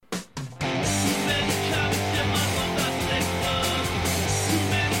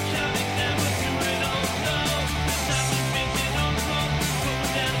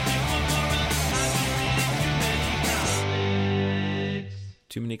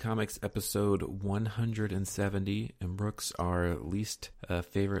Comics episode 170, and Brooks, our least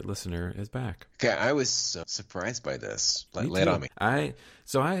favorite listener, is back. Okay, I was so surprised by this. Lay it on me. I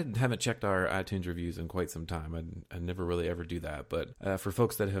haven't checked our iTunes reviews in quite some time. I never really ever do that, but for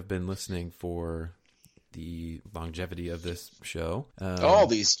folks that have been listening for the longevity of this show. All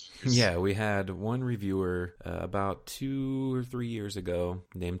these years. Yeah, we had one reviewer about 2 or 3 years ago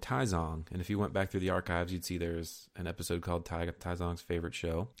named Taizong, and if you went back through the archives, you'd see there's an episode called Taizong's Favorite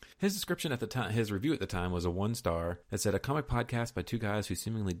Show. His description at the time, his review at the time, was a 1-star that said, a comic podcast by two guys who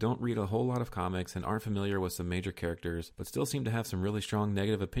seemingly don't read a whole lot of comics and aren't familiar with some major characters, but still seem to have some really strong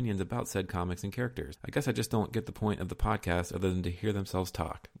negative opinions about said comics and characters. I guess I just don't get the point of the podcast other than to hear themselves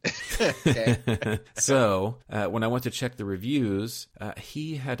talk. So, when I went to check the reviews,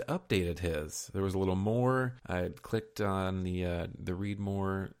 he had updated his. There was a little more. I clicked on the read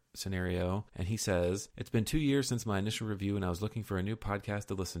more scenario, and he says, it's been 2 years since my initial review and I was looking for a new podcast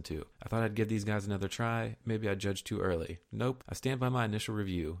to listen to. I thought I'd give these guys another try. Maybe I judged too early. Nope, I stand by my initial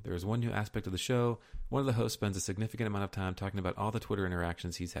review. There is one new aspect of the show. One of the hosts spends a significant amount of time talking about all the Twitter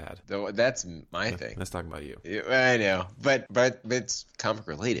interactions he's had. That's my thing. Let's talk about you. I know, but it's comic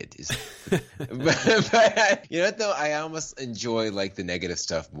related. but you know what though? I almost enjoy like the negative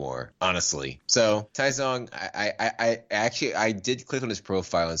stuff more, honestly. So Taizong, I did click on his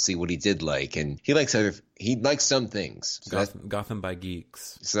profile and see what he did like, and he likes some things. So Gotham by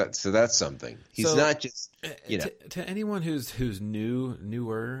Geeks. So that's something. He's not just to anyone who's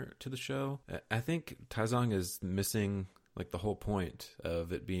newer to the show. I think Taizong is missing like the whole point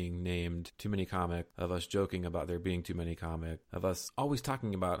of it being named Too Many Comic, of us joking about there being too many comic, of us always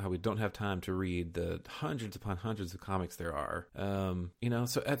talking about how we don't have time to read the hundreds upon hundreds of comics there are.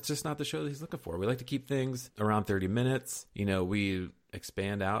 So that's just not the show that he's looking for. We like to keep things around 30 minutes. We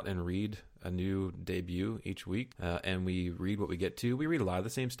expand out and read a new debut each week, and we read what we get to. We read a lot of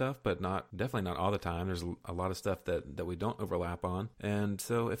the same stuff, but definitely not all the time. There's a lot of stuff that we don't overlap on. And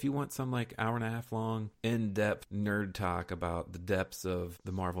so if you want some like hour and a half long, in-depth nerd talk about the depths of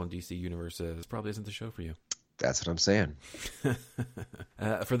the Marvel and DC universes, this probably isn't the show for you. That's what I'm saying.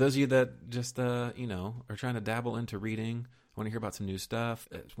 For those of you that just, are trying to dabble into reading, want to hear about some new stuff,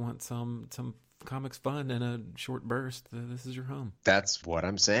 want some comics fun in a short burst, this is your home. That's what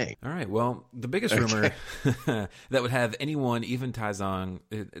I'm saying. All right. Well, the biggest rumor that would have anyone, even Taizong,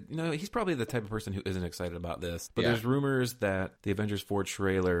 he's probably the type of person who isn't excited about this. But there's rumors that the Avengers 4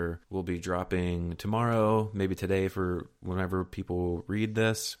 trailer will be dropping tomorrow, maybe today for whenever people read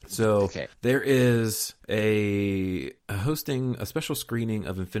this. So there is hosting a special screening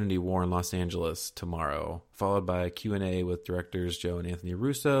of Infinity War in Los Angeles tomorrow, followed by a Q&A with directors Joe and Anthony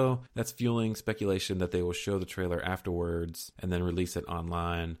Russo. That's fueling speculation that they will show the trailer afterwards and then release it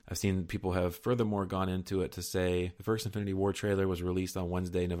online. I've seen people have furthermore gone into it to say the first Infinity War trailer was released on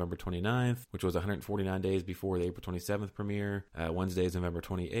Wednesday, November 29th, which was 149 days before the April 27th premiere. Wednesday is November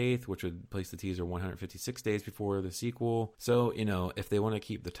 28th, which would place the teaser 156 days before the sequel. So, if they want to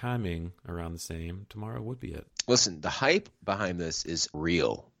keep the timing around the same, tomorrow would be it. Listen, the hype behind this is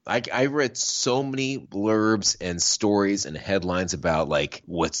real. I read so many blurbs and stories and headlines about like,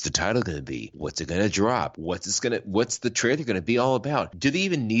 what's the title going to be? What's it going to drop? What's the trailer going to be all about? Do they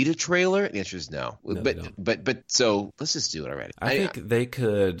even need a trailer? The answer is no. But so let's just do it already. I think they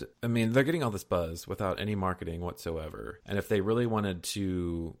could. I mean, they're getting all this buzz without any marketing whatsoever. And if they really wanted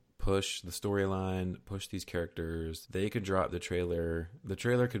to push the storyline, push these characters, they could drop the trailer. The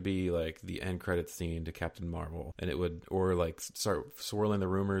trailer could be like the end credits scene to Captain Marvel, and it would, or like start swirling the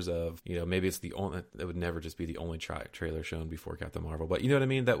rumors of, maybe it's it would never just be the only trailer shown before Captain Marvel, but you know what I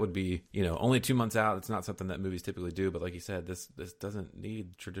mean? That would be, only 2 months out. It's not something that movies typically do, but like you said, this doesn't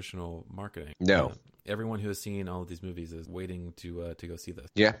need traditional marketing. No. Everyone who has seen all of these movies is waiting to go see this.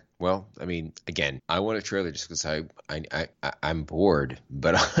 Yeah, well, I mean, again, I want a trailer just because I'm bored,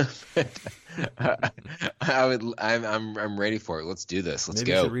 but I'm ready for it. Let's do this. Let's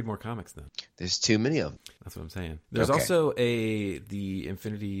go. Maybe you should read more comics then. There's too many of them. That's what I'm saying. There's also the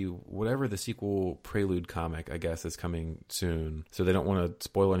Infinity, whatever the sequel prelude comic, I guess, is coming soon. So they don't want to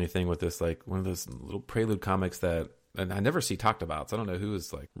spoil anything with this, like one of those little prelude comics that. And I never see talked about, so I don't know who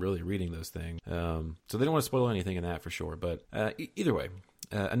is like really reading those things. So they don't want to spoil anything in that for sure. But either way,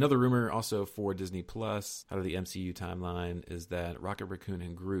 another rumor also for Disney Plus out of the MCU timeline is that Rocket Raccoon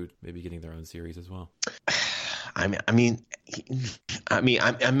and Groot may be getting their own series as well. I'm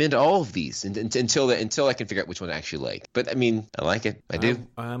into all of these until I can figure out which one I actually like. But I mean, I like it. I do.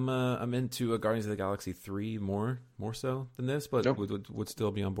 I'm into Guardians of the Galaxy 3 more so than this, but would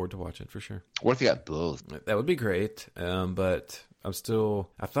still be on board to watch it for sure. What if you got both? That would be great. But I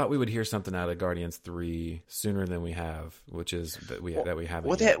thought we would hear something out of Guardians 3 sooner than we have, which is that we haven't.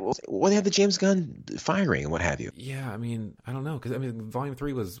 What they have the James Gunn firing and what have you? Yeah, I mean, I don't know, because I mean, Volume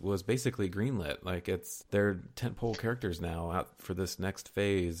 3 was basically greenlit. Like, it's they're tentpole characters now out for this next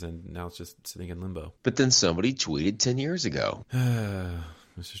phase, and now it's just sitting in limbo. But then somebody tweeted 10 years ago.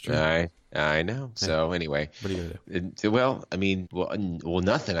 This is true. I know. Hey, so anyway, what are you gonna do? Well, I mean,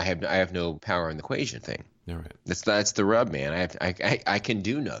 nothing. I have no power in the equation thing. All right. That's the rub, man. I can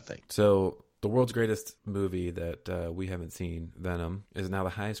do nothing. So the world's greatest movie that we haven't seen, Venom, is now the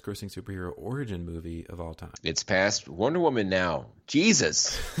highest grossing superhero origin movie of all time. It's past Wonder Woman now.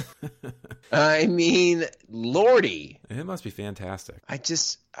 Jesus. I mean, Lordy. It must be fantastic.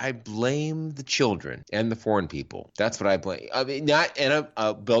 I blame the children and the foreign people. That's what I blame. I mean, not in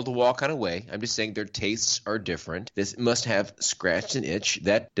a build-a-wall kind of way. I'm just saying their tastes are different. This must have scratched an itch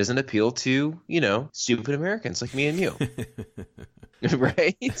that doesn't appeal to, stupid Americans like me and you.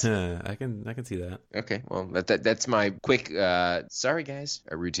 Right? I can see that. Okay, well, that's my quick, sorry guys,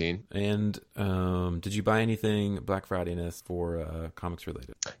 routine. And did you buy anything Black Friday-ness for comics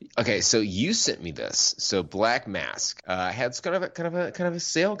related? Okay, so you sent me this. So Black Mask had kind of a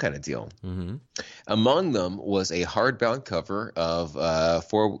sale kind of deal. Mm-hmm. Among them was a hardbound cover of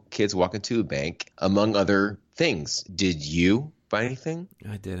 4 kids walking to a bank, among other things. Did you buy anything?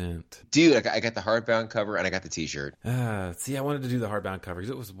 I didn't. Dude, I got the hardbound cover and I got the t-shirt. See, I wanted to do the hardbound cover because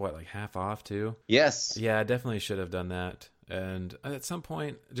it was, like half off too? Yes. Yeah, I definitely should have done that. And at some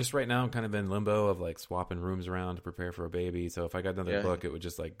point, just right now, I'm kind of in limbo of like swapping rooms around to prepare for a baby. So if I got another book, it would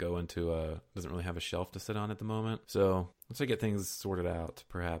just like go into doesn't really have a shelf to sit on at the moment. So once I get things sorted out,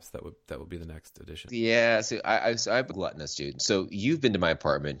 perhaps that would be the next edition. Yeah, so I'm a gluttonous dude. So you've been to my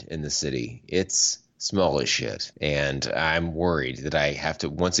apartment in the city. It's small as shit, and I'm worried that I have to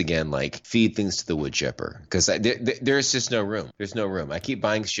once again like feed things to the wood chipper because there's just no room. There's no room. I keep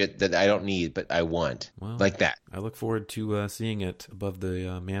buying shit that I don't need but I want, like that. I look forward to seeing it above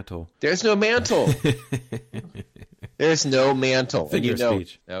the mantle. There's no mantle. There's no mantle. Figure of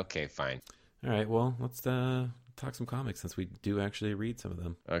speech. Okay, fine. All right. Well, let's talk some comics since we do actually read some of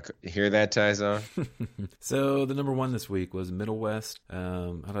them. Okay. Hear that, Tyson? So the number 1 this week was Middle West.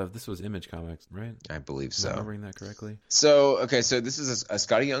 This was Image Comics, right? I believe so. Am I remembering that correctly? So this is a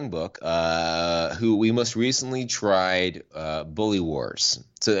Scotty Young book who we most recently tried Bully Wars.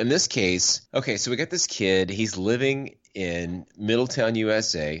 So in this case, so we got this kid. He's living in Middletown,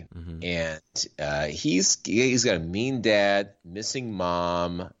 USA, mm-hmm. and he's got a mean dad, missing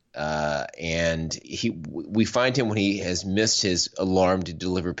mom, and we find him when he has missed his alarm to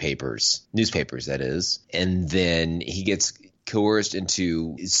deliver newspapers that is, and then he gets coerced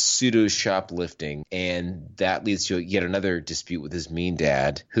into pseudo shoplifting, and that leads to yet another dispute with his mean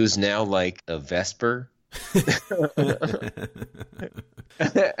dad, who's now like a Vesper.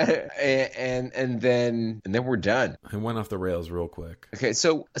 and then we're done. I went off the rails real quick. Okay,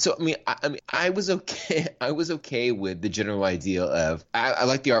 so I was okay with the general idea of I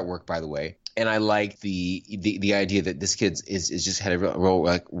like the artwork, by the way. And I like the idea that this kid is just had a real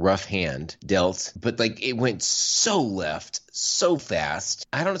like rough hand dealt, but like it went so left so fast.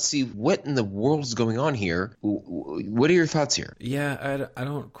 I don't see what in the world is going on here. What are your thoughts here? Yeah, I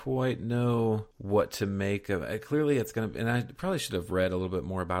don't quite know what to make of it. Clearly it's going to, and I probably should have read a little bit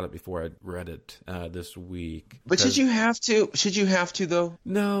more about it before I read it this week. But should you have to? Should you have to though?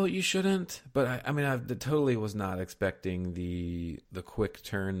 No, you shouldn't. But I mean, I totally was not expecting the quick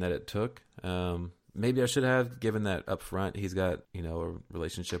turn that it took. Maybe I should have, given that up front he's got, a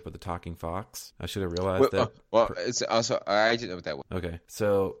relationship with the talking fox. I should have realized that. It's also, I didn't know what that was. Okay.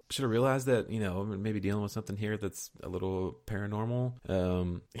 So should have realized that, maybe dealing with something here that's a little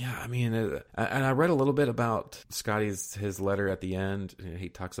paranormal. Yeah, I mean, and I read a little bit about his letter at the end. He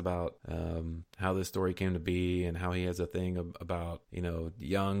talks about how this story came to be and how he has a thing about,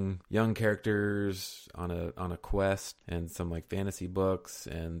 young characters on a quest and some like fantasy books.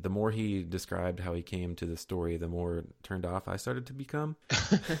 And the more he described how he came to the story, the more turned off I started to become.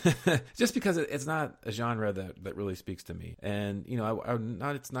 Just because it's not a genre that really speaks to me. And,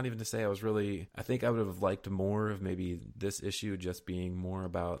 it's not even to say I think I would have liked more of maybe this issue just being more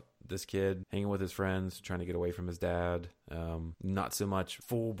about this kid hanging with his friends, trying to get away from his dad. Not so much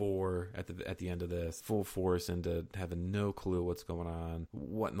full bore at the end of this, full force into having no clue what's going on,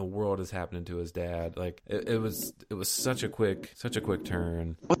 what in the world is happening to his dad. Like it was such a quick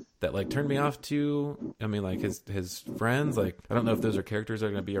turn that like turned me off to, like his friends. Like I don't know if those are characters that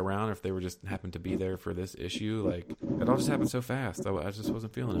are going to be around or if they were just happened to be there for this issue. Like it all just happened so fast. I just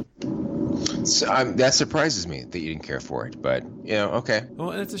wasn't feeling it. So, that surprises me that you didn't care for it, but okay. Well,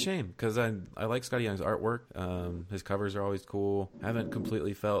 and it's a shame because I like Scotty Young's artwork. His covers are are always cool. I haven't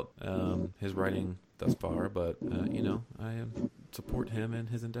completely felt his writing thus far, but I support him and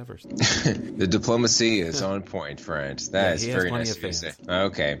his endeavors. The diplomacy is on point, friend. That is very nice of you to say.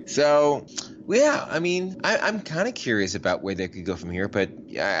 Okay, so yeah, I mean, I'm kind of curious about where they could go from here, but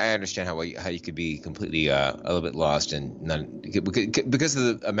I understand how you could be completely a little bit lost and because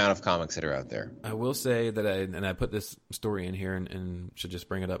of the amount of comics that are out there. I will say that I put this story in here and should just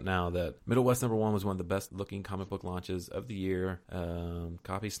bring it up now that Middle West #1 was one of the best looking comic book launches of the year.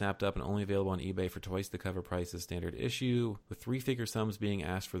 Copy snapped up and only available on eBay for twice the cover price as standard issue, with 3-figure sums being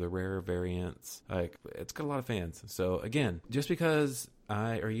asked for the rarer variants. Like, it's got a lot of fans. So again, just because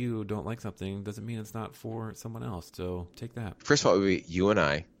I or you don't like something doesn't mean it's not for someone else. So take that. First of all, it would be you and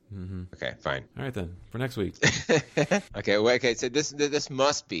I. Mm-hmm. Okay, fine. All right then, for next week. Okay. So this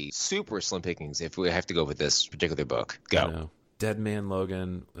must be super slim pickings if we have to go with this particular book. Go. Dead Man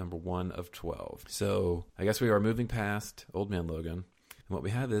Logan, #1 of 12. So I guess we are moving past Old Man Logan. And what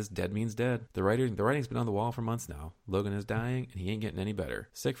we have is dead means dead. The writing's been on the wall for months now. Logan is dying, and he ain't getting any better.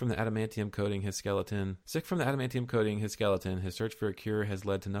 Sick from the adamantium coating his skeleton, his search for a cure has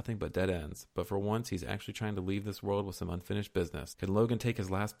led to nothing but dead ends. But for once, he's actually trying to leave this world with some unfinished business. Can Logan take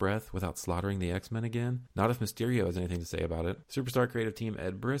his last breath without slaughtering the X-Men again? Not if Mysterio has anything to say about it. Superstar creative team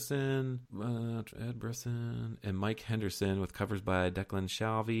Ed Brisson, and Mike Henderson, with covers by Declan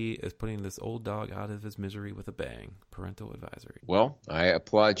Shalvey, is putting this old dog out of his misery with a bang. Parental advisory. Well, I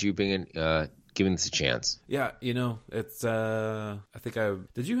applaud you being giving this a chance. Yeah, it's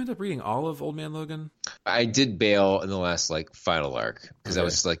did you end up reading all of Old Man Logan? I did bail in the last final arc because I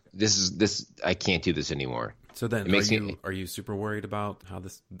was just like, this I can't do this anymore. So then are you super worried about how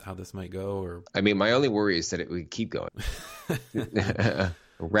this might go? Or I mean, my only worry is that it would keep going.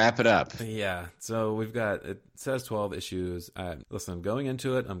 Wrap it up. Yeah. So it says 12 issues. Listen, going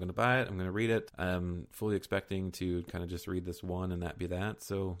into it, I'm going to buy it. I'm going to read it. I'm fully expecting to kind of just read this one and that be that.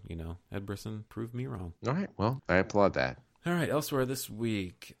 So, Ed Brisson proved me wrong. All right. Well, I applaud that. All right, elsewhere this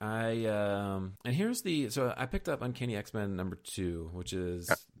week, so I picked up Uncanny X-Men #2, which is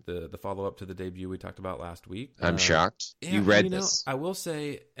the follow-up to the debut we talked about last week. I'm shocked. Yeah, you read this. I will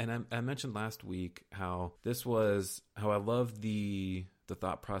say, and I mentioned last week how I loved the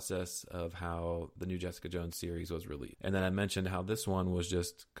thought process of how the new Jessica Jones series was released. And then I mentioned how this one was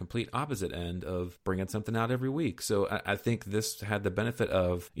just complete opposite end of bringing something out every week. So I think this had the benefit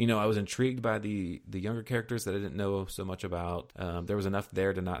of, I was intrigued by the younger characters that I didn't know so much about. There was enough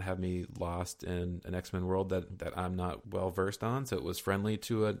there to not have me lost in an X-Men world that I'm not well versed on. So it was friendly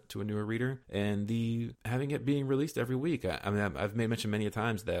to a newer reader. And having it being released every week, I've made mention many a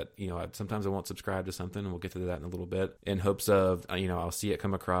times that, sometimes I won't subscribe to something, and we'll get to that in a little bit, in hopes of, I'll see it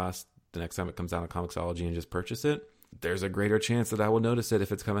come across the next time it comes out on Comixology and just purchase it. There's a greater chance that I will notice it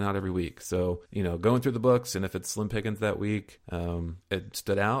if it's coming out every week. So, going through the books, and if it's slim pickings that week, it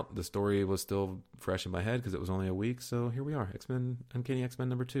stood out. The story was still fresh in my head because it was only a week. So here we are, Uncanny X-Men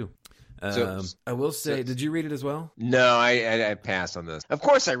 #2. I will say, did you read it as well? No, I passed on this. Of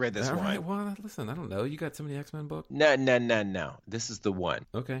course I read this one. All right, well, listen, I don't know. You got so many X-Men books? No. This is the one.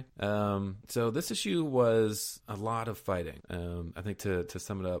 Okay. So this issue was a lot of fighting. I think to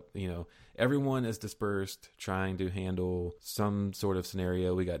sum it up, everyone is dispersed trying to handle some sort of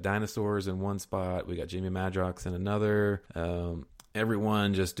scenario. We got dinosaurs in one spot. We got Jamie Madrox in another.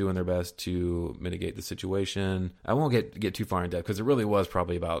 Everyone just doing their best to mitigate the situation. I won't get too far in depth because it really was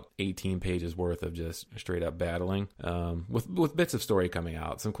probably about 18 pages worth of just straight up battling, with bits of story coming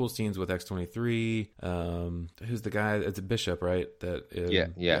out. Some cool scenes with X-23. Who's the guy? It's a Bishop, right?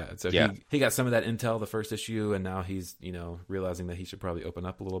 Yeah. So he got some of that intel the first issue, and now he's realizing that he should probably open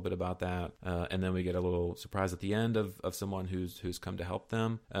up a little bit about that. And then we get a little surprise at the end of someone who's come to help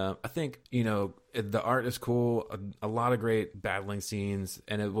them. I think the art is cool, a lot of great battling scenes,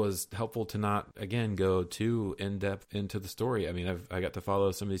 and it was helpful to not, again, go too in-depth into the story. I mean, I got to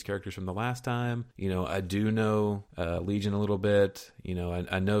follow some of these characters from the last time. I do know Legion a little bit.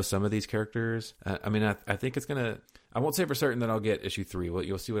 I know some of these characters. I think it's going to... I won't say for certain that I'll get issue 3. Well,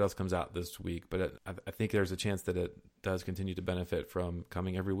 you'll see what else comes out this week, but I think there's a chance that it does continue to benefit from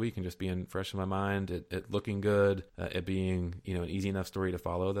coming every week and just being fresh in my mind, it looking good, it being an easy enough story to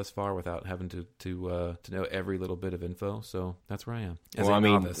follow thus far without having to know every little bit of info. So that's where I am as a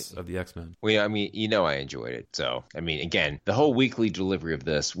novice of the X-Men. Well, I enjoyed it. So again, the whole weekly delivery of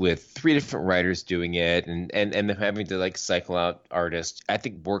this with 3 different writers doing it and them having to cycle out artists, I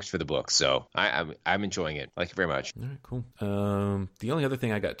think works for the book. So I'm enjoying it. Like it very much. All right, cool. The only other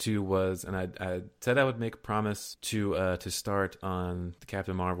thing I got to was, and I said I would make a promise to start on the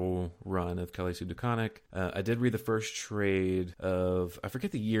Captain Marvel run of Kelly Sue DeConnick. I did read the first trade of, I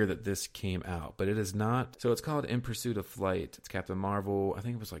forget the year that this came out, but it is not. So it's called In Pursuit of Flight. It's Captain Marvel. I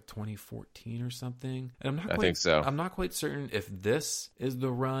think it was like 2014 or something. And I think so. I'm not quite certain if this is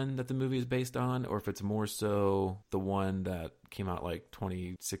the run that the movie is based on, or if it's more so the one that came out like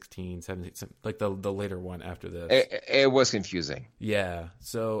 2016, 17, like the later one after this. It was confusing. Yeah.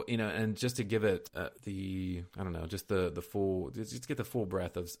 So, and just to give it just the full, just get the full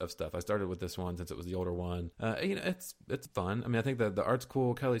breadth of stuff. I started with this one since it was the older one. It's fun. I mean, I think that the art's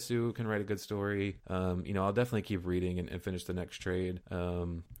cool. Kelly Sue can write a good story. I'll definitely keep reading and finish the next trade. I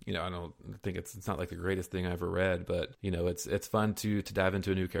don't think it's not like the greatest thing I ever read, but it's fun to dive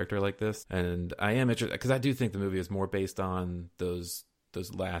into a new character like this. And I am interested because I do think the movie is more based on those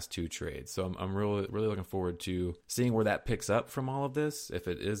last two trades. So I'm really looking forward to seeing where that picks up from all of this, if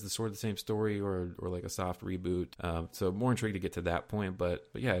it is the sort of the same story or like a soft reboot. So more intrigued to get to that point, but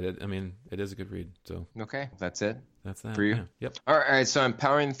yeah, it is a good read. So okay, that's it. That's that for you. Yeah. Yep. All right, so I'm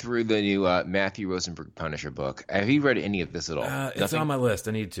powering through the new Matthew Rosenberg Punisher book. Have you read any of this at all? It's on my list.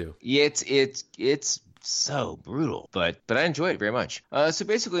 I need to. Yeah, it's so brutal, but I enjoy it very much. So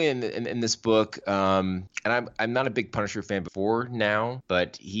basically, in this book, and I'm not a big Punisher fan before now,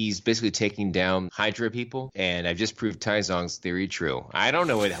 but he's basically taking down Hydra people, and I've just proved Tai Zong's theory true. I don't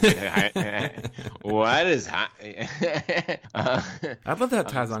know what is. I'd love to have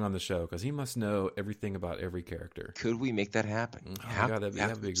Tai Zong on the show because he must know everything about every character. Could we make that happen? Oh my God,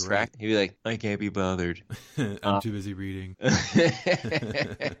 that'd be great. He'd be like, I can't be bothered. I'm too busy reading.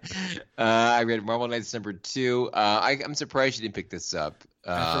 I read Marvel Knights #2. I'm surprised you didn't pick this up.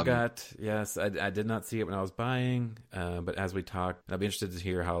 I forgot. Yes, I did not see it when I was buying. But as we talked, I'd be interested to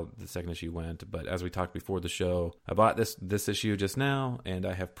hear how the second issue went. But as we talked before the show, I bought this issue just now, and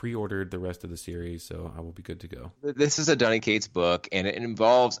I have pre-ordered the rest of the series, so I will be good to go. This is a Donny Cates book, and it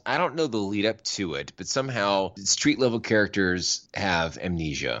involves, I don't know the lead up to it, but somehow street level characters have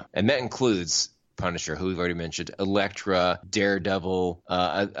amnesia, and that includes Punisher, who we've already mentioned, Elektra, Daredevil.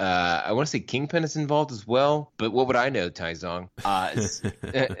 I want to say Kingpin is involved as well, but what would I know, Tai Zong?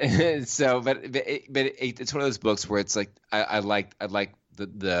 It's one of those books where it's like I like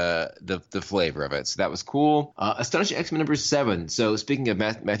the flavor of it. So that was cool. Astonishing X-Men #7. So speaking of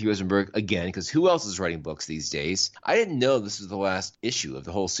Matthew Rosenberg again, because who else is writing books these days? I didn't know this was the last issue of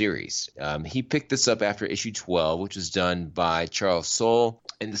the whole series. He picked this up after issue 12, which was done by Charles Soule,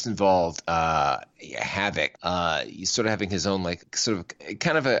 and this involved Havoc. He's sort of having his own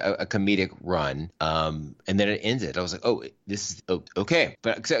kind of a comedic run, and then it ended. I was like, oh, this is okay,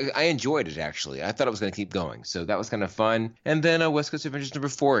 but I enjoyed it actually. I thought it was going to keep going, so that was kind of fun. And then West Coast Avengers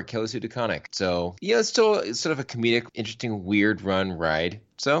 #4, Kelly Sue DeConnick. So yeah, it's still sort of a comedic, interesting, weird ride.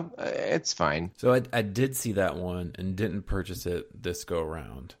 So it's fine. So I did see that one and didn't purchase it this go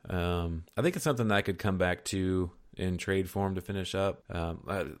around. I think it's something that I could come back to in trade form to finish up.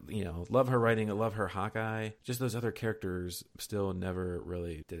 Love her writing. I love her Hawkeye. Just those other characters still never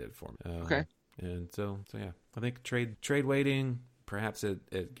really did it for me. Okay. And so yeah, I think trade waiting. Perhaps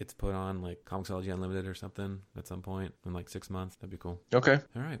it gets put on like Comixology Unlimited or something at some point in like 6 months. That'd be cool. Okay.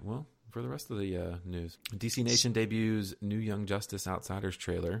 All right. Well, for the rest of the news, DC Nation debuts new Young Justice Outsiders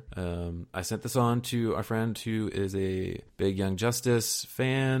trailer. I sent this on to our friend who is a big Young Justice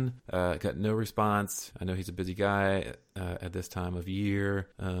fan. Got no response. I know he's a busy guy at this time of year.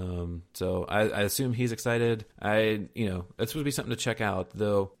 So I assume he's excited. It's supposed to be something to check out,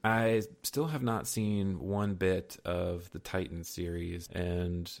 though I still have not seen one bit of the Titans series.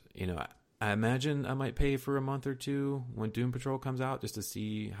 And, I imagine I might pay for a month or two when Doom Patrol comes out just to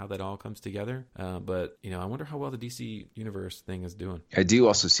see how that all comes together. But I wonder how well the DC Universe thing is doing. I do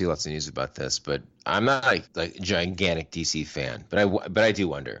also see lots of news about this, but I'm not like a gigantic DC fan. But I do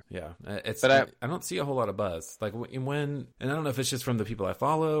wonder. Yeah, I don't see a whole lot of buzz. Like and I don't know if it's just from the people I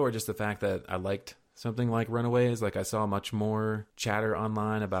follow or just the fact that I liked something like Runaways. Like I saw much more chatter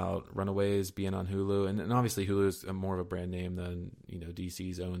online about Runaways being on Hulu, and obviously Hulu is more of a brand name than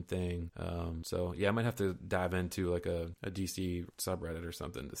DC's own thing. So yeah, I might have to dive into like a DC subreddit or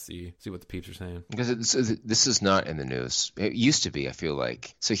something to see what the peeps are saying. Because this is not in the news. It used to be, I feel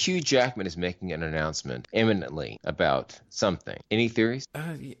like. So Hugh Jackman is making an announcement imminently about something. Any theories?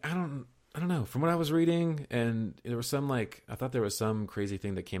 I don't I don't know. From what I was reading, and there was some I thought there was some crazy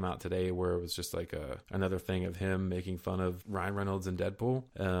thing that came out today where it was just another thing of him making fun of Ryan Reynolds and Deadpool.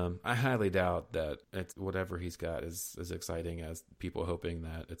 I highly doubt that it's whatever he's got is as exciting as people hoping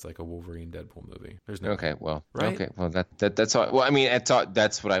that it's like a Wolverine Deadpool movie. There's no okay. Well, right? Okay. Well, that's all. Well, I mean,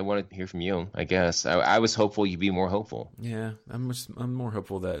 that's what I wanted to hear from you. I guess I was hopeful you'd be more hopeful. Yeah, I'm more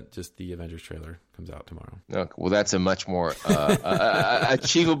hopeful that just the Avengers trailer comes out tomorrow. Okay, well, that's a much more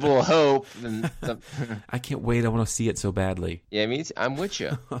achievable hope than. I can't wait. I want to see it so badly. Yeah, I'm with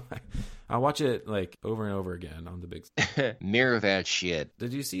you. I watch it over and over again on the big screen. Mirror that shit.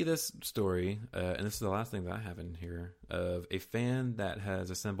 Did you see this story? And this is the last thing that I have in here of a fan that has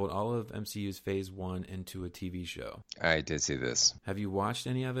assembled all of MCU's Phase 1 into a TV show. I did see this. Have you watched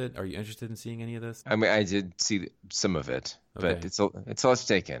any of it? Are you interested in seeing any of this? I mean, I did see some of it, but Okay. it's a lot to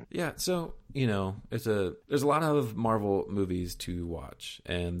take in. Yeah, so there's a lot of Marvel movies to watch,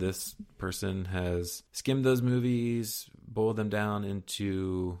 and this person has skimmed those movies, boiled them down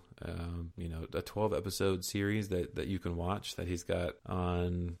into a 12-episode series that you can watch that he's got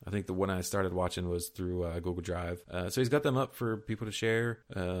on. I think the one I started watching was through Google Drive. So he's got them up for people to share.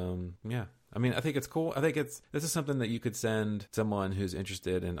 Yeah. I mean, I think it's cool. I think this is something that you could send someone who's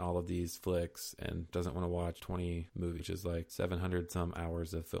interested in all of these flicks and doesn't want to watch 20 movies, which is 700 some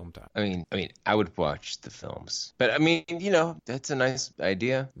hours of film time. I mean, I would watch the films, but I mean, that's a nice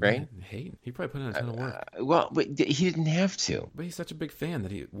idea, right? He probably put in a ton of work. Well, but he didn't have to. But he's such a big fan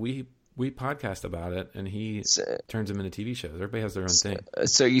that we podcast about it, and he turns them into TV shows. Everybody has their own thing.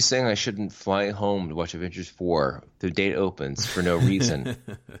 So you're saying I shouldn't fly home to watch Avengers 4? The date opens for no reason.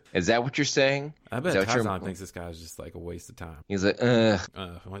 Is that what you're saying? I bet Tazon thinks this guy's just a waste of time. He's like, why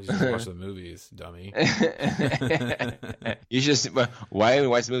don't you just watch the movies, dummy? You just why do we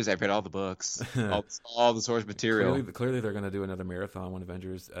watch the movies? I've read all the books, all the source material. Clearly, they're going to do another marathon when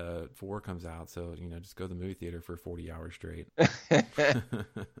Avengers 4 comes out. So just go to the movie theater for 40 hours straight.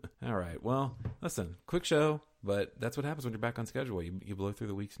 All right. Well, listen, quick show, but that's what happens when you're back on schedule. You blow through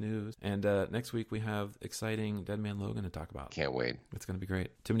the week's news. And next week we have exciting Dead Man Logan to talk about. Can't wait. It's going to be great.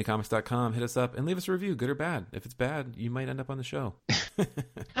 TooManyComics.com. Hit us up and leave us a review, good or bad. If it's bad, you might end up on the show.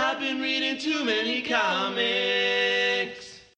 I've been reading too many comics.